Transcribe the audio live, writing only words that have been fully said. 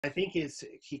I think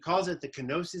he calls it the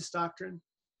Kenosis doctrine.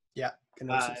 Yeah,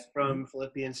 Kenosis. From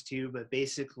Philippians 2, but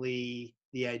basically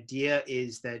the idea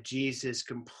is that Jesus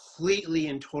completely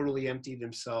and totally emptied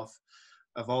himself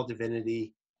of all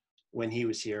divinity when he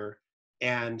was here.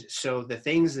 And so the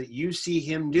things that you see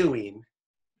him doing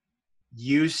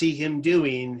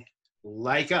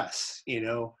like us,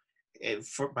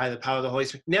 by the power of the Holy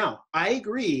Spirit. Now, I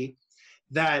agree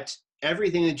that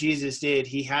everything that Jesus did,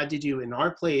 he had to do in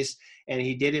our place, and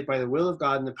he did it by the will of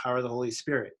God and the power of the Holy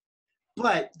Spirit.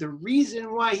 But the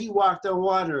reason why he walked on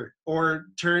water or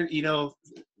fed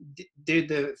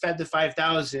the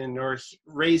 5,000 or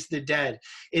raised the dead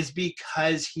is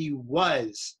because he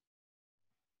was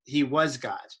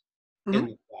God in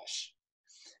the flesh.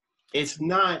 It's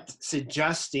not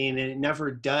suggesting, and it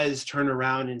never does turn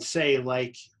around and say,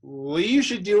 like, well, you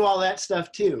should do all that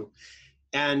stuff too.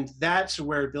 And that's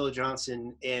where Bill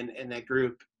Johnson and that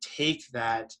group take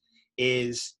that,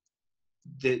 is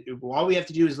that all we have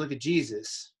to do is look at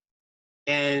Jesus.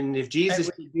 And if Jesus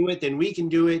can do it, then we can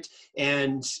do it.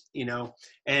 And,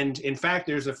 and in fact,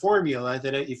 there's a formula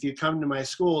that if you come to my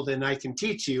school, then I can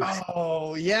teach you.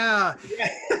 Oh, yeah.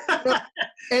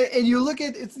 And you look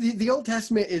at it, the Old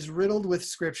Testament is riddled with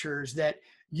scriptures that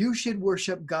you should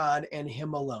worship God and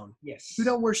him alone. Yes. You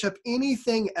don't worship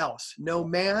anything else. No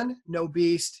man, no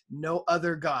beast, no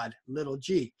other God, little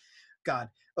g, God.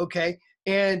 Okay.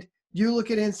 And you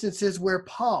look at instances where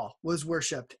Paul was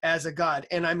worshiped as a god.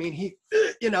 And I mean, he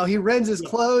rends his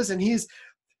clothes and he's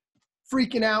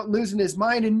freaking out, losing his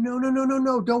mind. And no,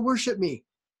 don't worship me.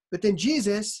 But then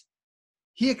Jesus,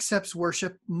 he accepts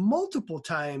worship multiple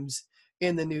times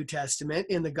in the New Testament,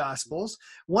 in the Gospels,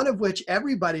 one of which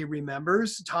everybody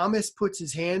remembers. Thomas puts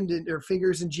his hand or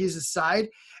fingers in Jesus' side,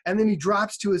 and then he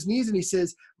drops to his knees and he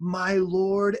says, "My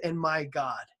Lord and my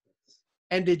God."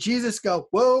 And did Jesus go,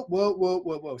 whoa,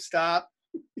 stop.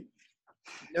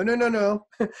 No.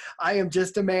 I am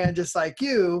just a man just like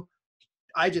you.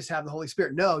 I just have the Holy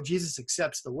Spirit. No, Jesus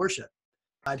accepts the worship.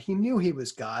 He knew he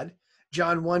was God.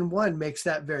 John 1:1 makes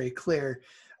that very clear.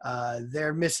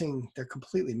 They're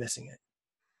completely missing it.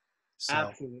 So.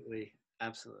 Absolutely.